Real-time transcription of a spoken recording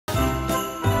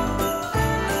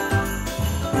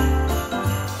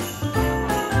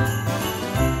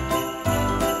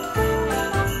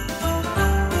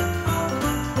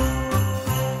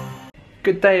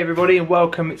Good day everybody and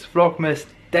welcome. It's Vlogmas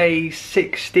day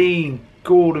 16.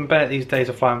 Golden Bennett, these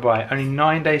days are flying by. Only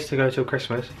 9 days to go till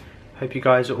Christmas. Hope you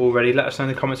guys are all ready. Let us know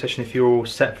in the comment section if you're all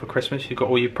set for Christmas, you've got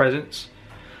all your presents.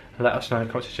 Let us know in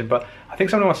the comment section. But I think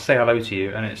someone wants to say hello to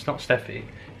you and it's not Steffi,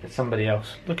 it's somebody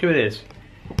else. Look who it is.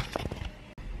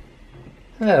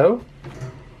 Hello.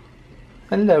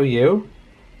 Hello you.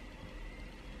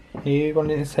 You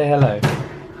wanted to say hello?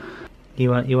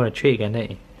 You want a treat again, don't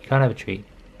you? You can't have a treat.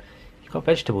 You've got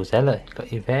vegetables, Ella. You've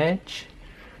got your veg.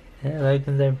 Yeah, Logan's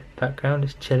in the background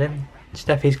just chilling.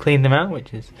 Steffi's cleaned them out,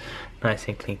 which is nice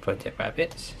and clean for the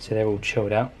rabbits. So they're all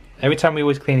chilled out. Every time we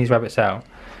always clean these rabbits out,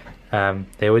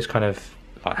 they always kind of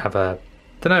like have a,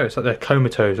 I don't know, it's like they're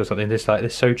comatose or something. They're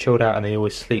so chilled out and they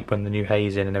always sleep when the new hay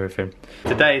is in and everything.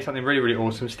 Today is something really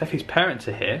awesome. Steffi's parents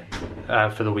are here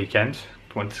for the weekend.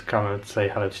 Wanted to come and say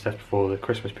hello to Steph before the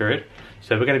Christmas period.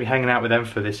 So we're going to be hanging out with them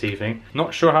for this evening.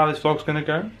 Not sure how this vlog's going to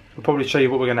go. We'll probably show you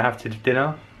what we're going to have to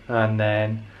dinner and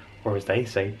then, or as they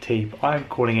say, tea. But I'm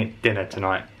calling it dinner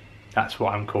tonight. That's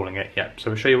what I'm calling it, yeah.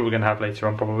 So we'll show you what we're going to have later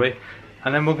on probably.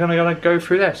 And then we're going to go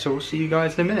through there. So we'll see you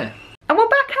guys in a minute. And we're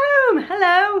back home.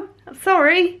 Hello. I'm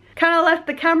sorry. Kind of left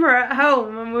the camera at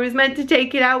home and we was meant to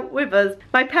take it out with us.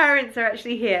 My parents are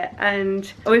actually here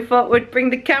and we thought we'd bring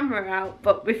the camera out,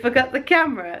 but we forgot the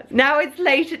camera. Now it's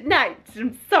late at night.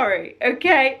 I'm sorry,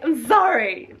 okay? I'm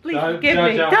sorry. Please forgive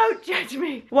me. Don't judge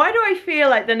me. Why do I feel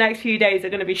like the next few days are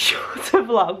going to be shorter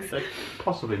vlogs?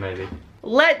 Possibly, maybe.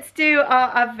 Let's do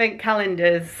our advent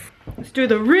calendars. Let's do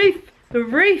the wreath. The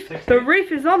wreath. 16. The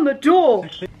wreath is on the door.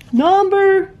 16.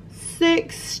 Number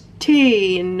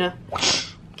 16.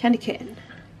 Candy cane.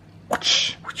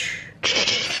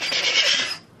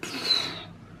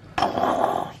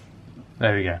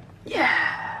 There we go.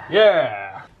 Yeah.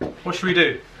 Yeah. What should we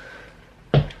do?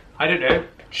 I don't know.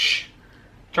 Shh.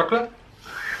 Chocolate?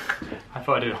 I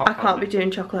thought I'd do hot. I can't be doing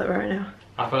chocolate right now.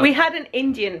 We had an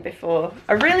Indian before.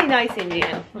 A really nice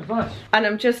Indian. That's nice. And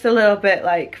I'm just a little bit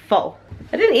like full.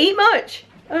 I didn't eat much.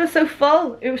 I was so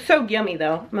full. It was so yummy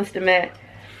though, I must admit.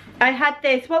 I had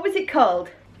this, what was it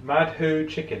called? Madhu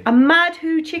chicken. A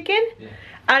Madhu chicken? Yeah.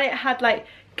 And it had like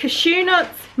cashew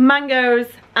nuts, mangoes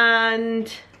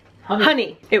and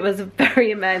honey. It was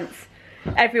very immense.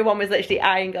 Everyone was literally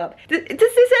eyeing up. Does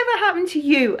this ever happen to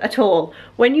you at all?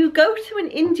 When you go to an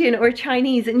Indian or a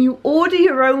Chinese and you order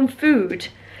your own food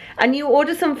and you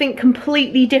order something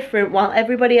completely different while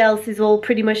everybody else is all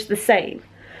pretty much the same.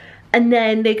 And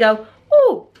then they go,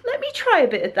 oh, let me try a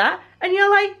bit of that. And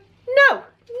you're like, no,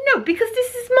 because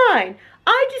this is mine.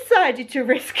 I decided to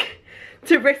risk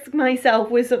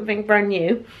myself with something brand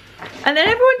new. And then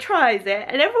everyone tries it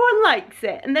and everyone likes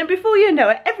it. And then before you know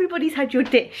it, everybody's had your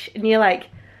dish. And you're like,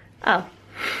 oh.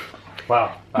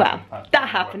 Wow. That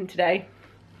happened today.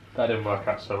 That didn't work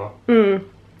out so well.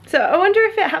 So I wonder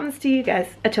if it happens to you guys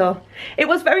at all. It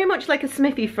was very much like a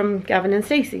Smithy from Gavin and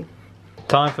Stacey.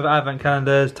 Time for the advent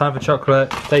calendars, time for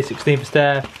chocolate, day 16 for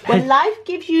Steph. When life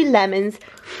gives you lemons,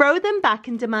 throw them back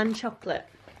and demand chocolate.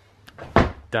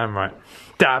 Damn right.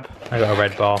 Dab. I got a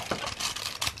red bar.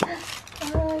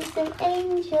 Oh, it's an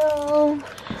angel.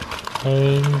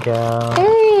 Angel.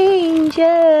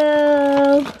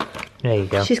 Angel. There you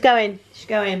go. She's going.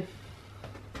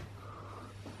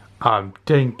 I'm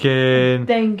thinking.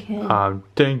 I'm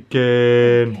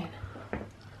thinking.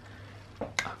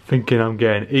 Thinking I'm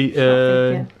getting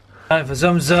eaten. Time for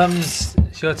Zum Zums.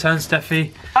 It's your turn,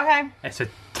 Steffi. Okay. It's a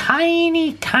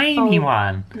tiny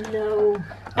one. No.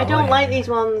 I don't like these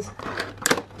ones.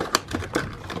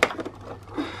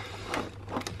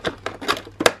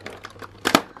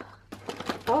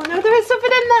 Oh no, there is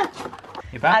something in there.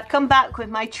 You back? I've come back with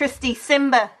my trusty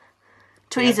Simba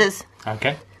tweezers. Yeah.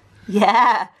 Okay.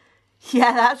 Yeah,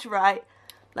 that's right.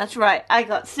 That's right. I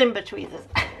got Simba tweezers.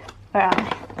 Where are they?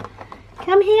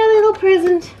 Come here, little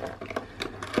present.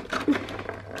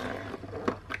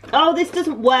 Oh, this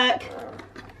doesn't work.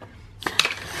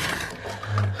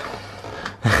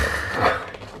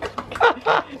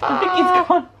 I think he's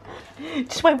gone.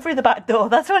 Just went through the back door.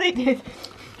 That's what it did.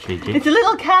 Cheeky. It's a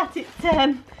little cat.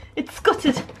 It's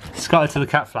scuttered. Scuttered to the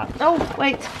cat flap. Oh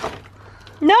wait.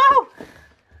 No.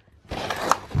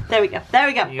 There we go.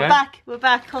 We're back. We're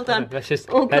back. Hold on. Let's just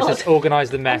organise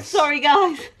the mess. I'm sorry,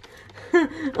 guys.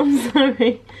 I'm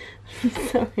sorry.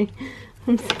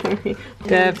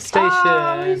 Devastation.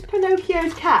 Oh, it's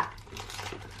Pinocchio's cat.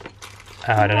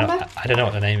 Oh, I don't know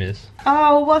what the name is.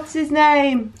 Oh, what's his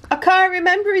name? I can't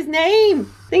remember his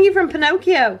name. Thinking from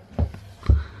Pinocchio.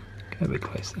 Get a bit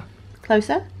closer.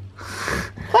 Closer?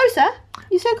 Closer?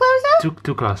 You said closer?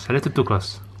 Too close. A little too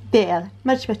close. Better.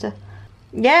 Much better.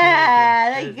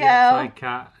 Yeah, there you go. Upside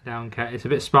cat, down cat. It's a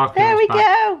bit sparkly. There we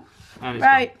go. And it's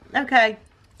Right, okay.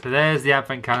 So there's the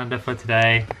advent calendar for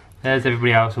today. There's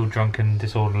everybody else all drunk and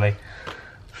disorderly.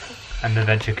 And the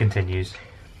adventure continues.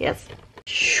 Yes.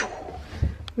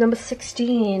 Number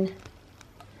 16.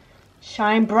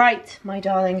 Shine bright, my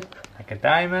darling. Like a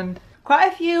diamond.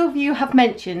 Quite a few of you have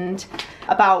mentioned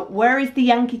about where is the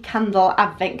Yankee Candle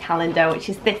advent calendar, which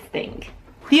is this thing.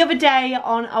 The other day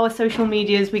on our social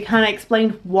medias, we kind of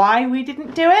explained why we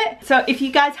didn't do it. So if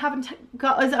you guys haven't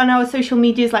got us on our social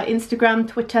medias like Instagram,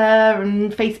 Twitter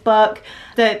and Facebook,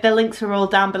 the links are all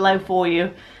down below for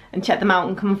you. And check them out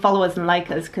and come and follow us and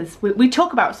like us, because we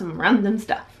talk about some random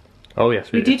stuff. Oh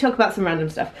yes, we do talk about some random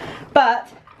stuff. But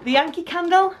the Yankee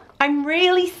Candle, I'm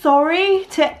really sorry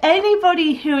to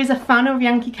anybody who is a fan of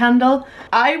Yankee Candle.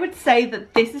 I would say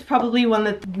that this is probably one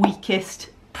of the weakest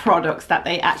products that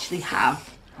they actually have.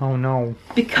 Oh no.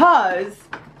 Because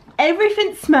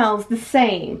everything smells the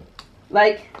same.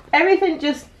 Like, everything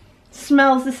just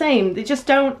smells the same. They just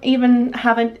don't even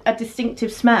have a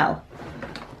distinctive smell.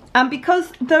 And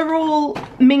because they're all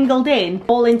mingled in,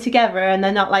 all in together, and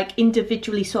they're not like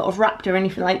individually sort of wrapped or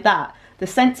anything like that, the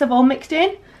scents have all mixed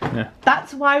in. Yeah.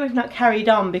 That's why we've not carried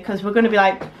on, because we're going to be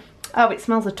like, oh, it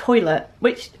smells of toilet,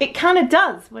 which it kind of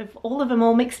does with all of them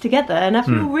all mixed together, and I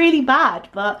feel really bad,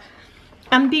 but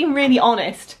I'm being really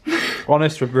honest.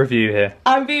 Honest review here.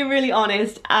 I'm being really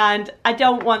honest, and I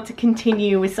don't want to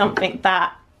continue with something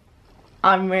that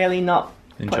I'm really not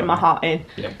putting my heart in.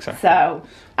 Yeah, exactly. So,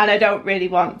 and I don't really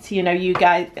want to, you know, you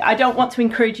guys, I don't want to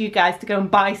encourage you guys to go and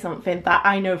buy something that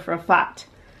I know for a fact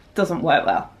doesn't work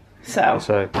well.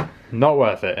 So not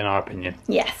worth it in our opinion.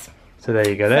 Yes. So there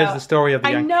you go. There's the story of the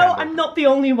Yankee Candle. I'm not the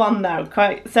only one though.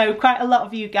 Quite a lot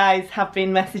of you guys have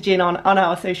been messaging on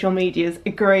our social medias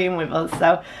agreeing with us.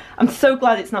 So I'm so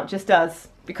glad it's not just us,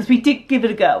 because we did give it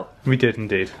a go. We did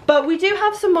indeed. But we do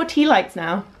have some more tea lights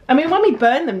now. I mean, when we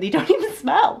burn them, they don't even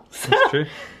smell. So, that's true.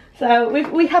 So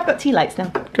we have got tea lights now.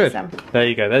 Good. So. There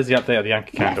you go. There's the update of the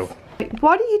Yankee Candle.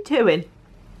 What are you doing?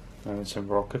 Some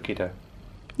raw cookie dough.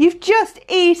 You've just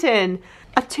eaten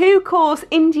a 2-course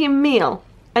Indian meal,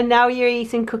 and now you're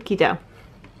eating cookie dough.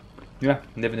 Yeah,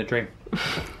 living the dream.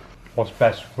 What's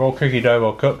best, raw cookie dough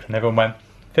or cooked? And everyone went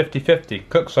 50-50.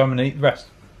 Cook some and eat the rest.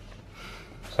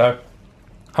 So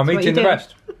I'm eating the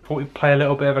rest. Thought we'd play a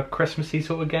little bit of a Christmassy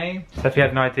sort of game. So if you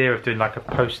had an idea of doing like a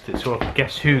post-it sort of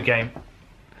guess who game.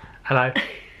 Hello.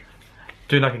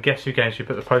 Doing like a guess who game, so we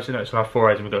put the post-it notes on our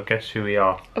foreheads and we've got to guess who we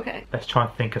are. Okay. Let's try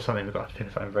and think of something. We've got to think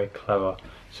of something very clever.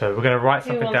 So we're going to write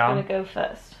something down. Who's going to go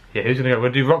first? Yeah, who's going to go? We're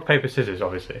going to do rock, paper, scissors,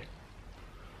 obviously.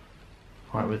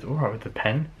 All right, with the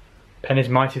pen. Pen is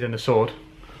mightier than the sword.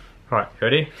 Right, you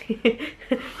ready?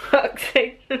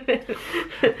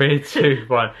 3, 2,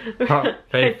 1. Rock,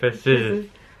 paper, scissors.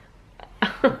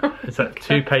 It's like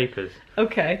 2 papers.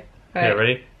 Okay. Right. Yeah,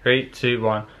 ready? 3, 2,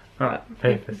 1. Rock,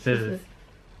 paper, scissors.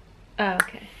 Oh,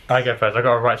 okay. I go first. I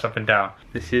got to write something down.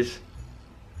 This is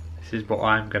what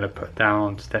I'm going to put down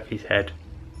on Steffi's head.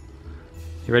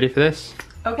 You ready for this?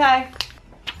 Okay.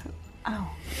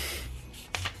 Oh.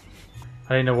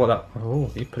 I don't know what that.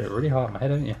 Oh, you put it really hard on my head,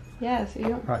 haven't you? Yeah. So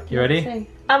you. Right. You ready?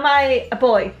 Am I a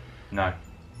boy? No.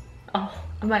 Oh.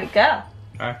 Am I a girl?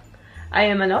 No. I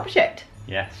am an object.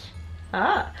 Yes.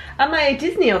 Ah. Am I a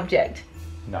Disney object?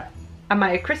 No. Am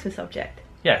I a Christmas object?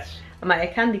 Yes. Am I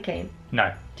a candy cane?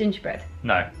 No. Gingerbread?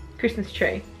 No. Christmas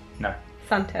tree? No.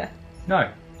 Santa?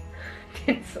 No.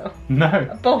 Tinsel? No.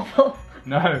 A bauble?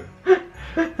 No.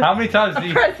 How many times do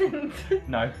you... present?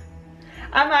 No.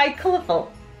 Am I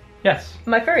colourful? Yes.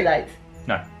 Am I fairy lights?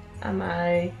 No. Am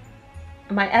I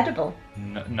edible?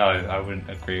 No, I wouldn't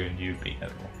agree with you being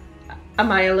edible.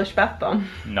 Am I a Lush bath bomb?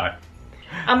 No.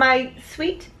 Am I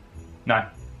sweet? No.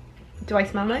 Do I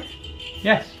smell nice?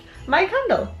 Yes. Am I a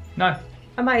candle? No.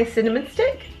 Am I a cinnamon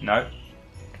stick? No.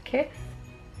 A kiss?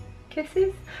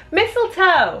 Kisses?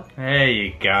 Mistletoe! There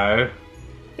you go.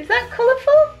 Is that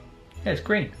colourful? Yeah, it's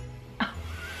green.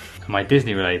 Am I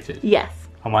Disney related? Yes.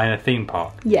 Am I in a theme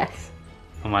park? Yes.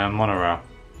 Am I a monorail?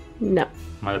 No.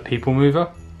 Am I the people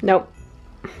mover? Nope.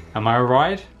 Am I a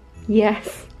ride?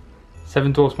 Yes.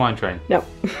 7 Dwarfs Mine Train? Nope.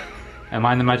 Am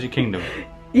I in the Magic Kingdom?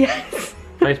 Yes.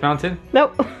 Space Mountain?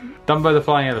 Nope. Dumbo the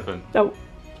Flying Elephant? Nope.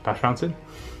 Splash Mountain?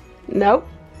 Nope.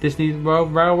 Disney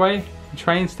World Railway?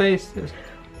 Train station?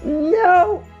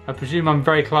 No. I presume I'm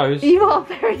very close. You are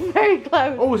very, very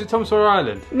close. Oh, is it Tom Sawyer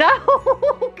Island? No.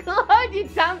 God, you're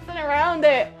dancing around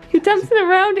it. You're dancing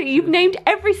around it. You've named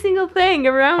every single thing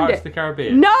around Pirates it. of the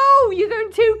Caribbean? No, you're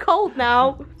going too cold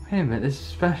now. Wait a minute, there's a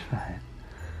Splash Mountain.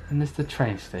 And there's the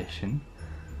train station.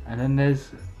 And then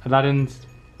there's Aladdin's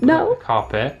No.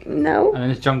 Carpet. No. And then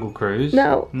there's Jungle Cruise.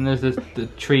 No. And there's the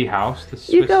tree house. The Swiss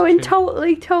You're going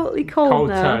tree. totally cold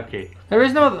now. Turkey. There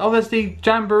is no other. Oh, there's the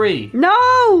Jamboree.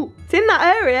 No! It's in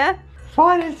that area.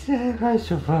 Fine, it's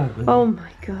fun. Oh my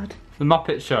god. The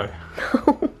Muppet Show.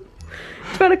 No. Do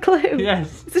you want a clue?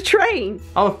 Yes. It's a train.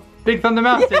 Oh, Big Thunder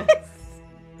Mountain. Yes.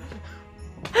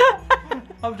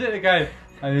 I'm doing it again.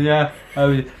 Yeah.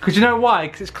 Because you know why?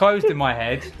 Because it's closed in my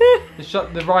head.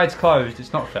 The ride's closed.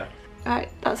 It's not fair. Right,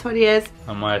 that's what he is.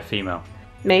 Am I a female?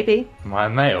 Maybe. Am I a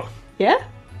male? Yeah?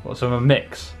 What's a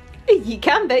mix? You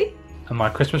can be. Am I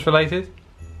Christmas related?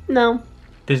 No.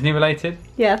 Disney related?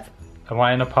 Yes. Am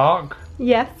I in a park?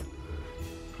 Yes.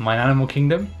 Am I in Animal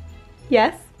Kingdom?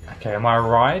 Yes. Okay, am I a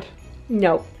ride?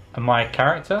 No. Am I a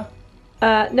character?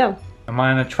 No. Am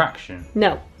I an attraction?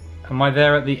 No. Am I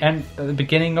there at the end, at the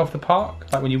beginning of the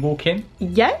park? Like when you walk in?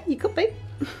 Yeah, you could be.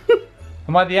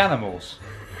 Am I the animals?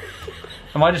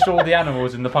 Am I just all the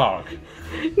animals in the park?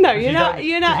 No, you're not.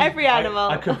 You're not every animal.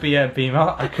 I could be a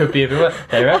female. I could be everywhere.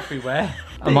 They're everywhere.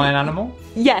 Am I an animal?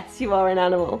 Yes, you are an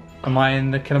animal. Am I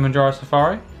in the Kilimanjaro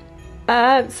Safari?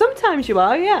 Sometimes you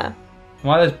are, yeah. Am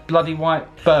I those bloody white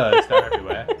birds that are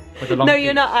everywhere? With the long No,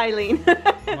 you're beaks? not Eileen.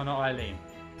 Am I not Eileen?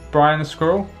 Brian the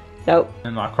squirrel? Nope.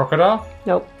 Am I a crocodile?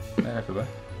 Nope. They're everywhere.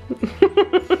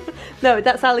 No,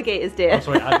 that's alligators, dear. Oh,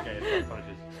 sorry, alligator.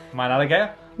 Apologies. Am I an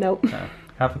alligator? Nope. No.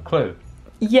 Have a clue.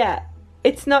 Yeah,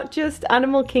 it's not just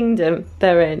Animal Kingdom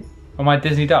they're in. Am I a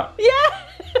Disney duck? Yeah!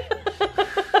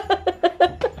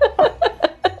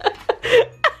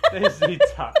 Disney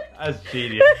duck. That's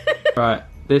genius. Right,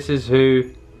 this is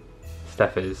who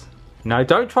Steph is. No,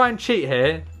 don't try and cheat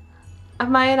here.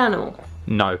 Am I an animal?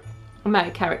 No. Am I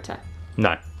a character?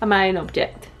 No. Am I an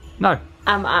object? No.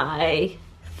 Am I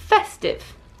festive?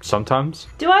 Sometimes.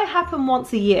 Do I happen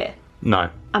once a year? No.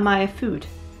 Am I a food?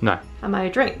 No. Am I a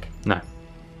drink? No.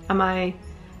 Am I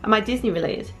Disney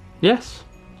related? Yes.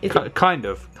 Is Kind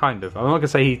of. I'm not gonna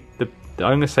say I'm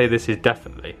gonna say this is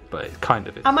definitely, but it kind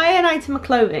of is. Am I an item of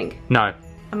clothing? No.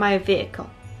 Am I a vehicle?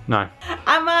 No.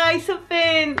 Am I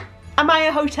something? Am I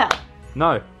a hotel?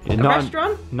 No. A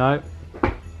restaurant? No.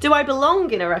 Do I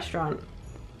belong in a restaurant?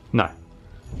 No.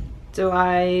 Do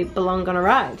I belong on a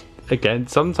ride? Again,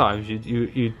 sometimes you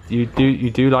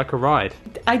do like a ride.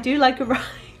 I do like a ride.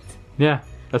 Yeah.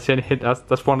 That's the only hint.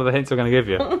 That's one of the hints I'm gonna give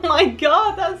you. Oh my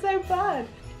god, that's so bad.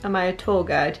 Am I a tour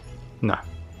guide? No.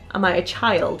 Am I a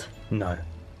child? No.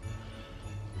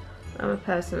 I'm a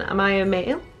person. Am I a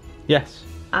male? Yes.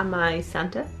 Am I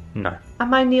Santa? No.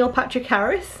 Am I Neil Patrick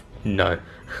Harris? No.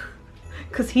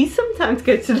 Because he sometimes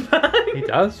goes to the park. He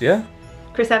does, yeah.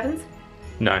 Chris Evans?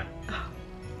 No. Oh,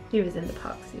 he was in the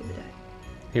parks the other day.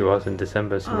 He was in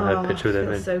December, so I had a picture with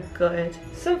him in. So good.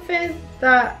 Something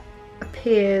that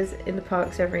appears in the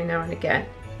parks every now and again.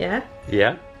 Yeah?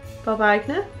 Yeah. Bob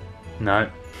Iger? No.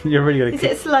 You're really gonna Is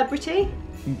it a celebrity?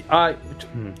 I'm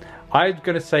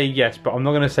gonna say yes, but I'm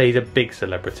not gonna say he's a big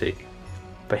celebrity.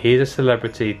 But he is a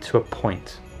celebrity to a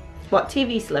point. What,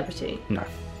 TV celebrity? No.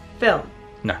 Film?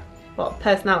 No. What,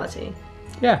 personality?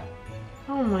 Yeah.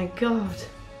 Oh my god.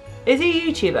 Is he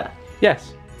a YouTuber?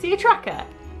 Yes. Is he a tracker?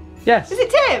 Yes. Is it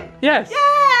Tim? Yes.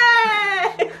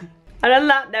 Yay! And on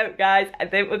that note, guys, I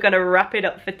think we're going to wrap it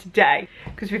up for today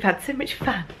because we've had so much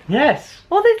fun. Yes.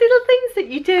 All those little things that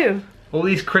you do. All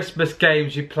these Christmas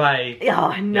games you play. Oh,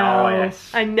 I know. Oh,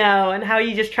 yes. I know. And how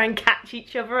you just try and catch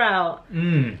each other out.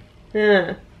 Mm.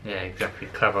 Yeah. Yeah, exactly.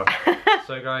 Clever.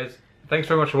 So, guys, thanks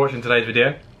very much for watching today's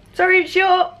video. Sorry, it's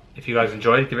short. If you guys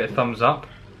enjoyed, give it a thumbs up.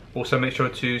 Also, make sure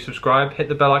to subscribe, hit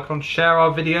the bell icon, share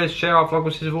our videos, share our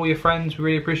Vlogmas with all your friends. We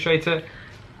really appreciate it.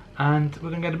 And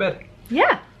we're going to go to bed.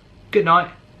 Yeah. Good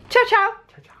night. Ciao, ciao.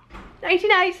 Ciao, ciao. Nighty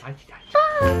night. Nighty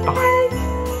night. Bye. Bye.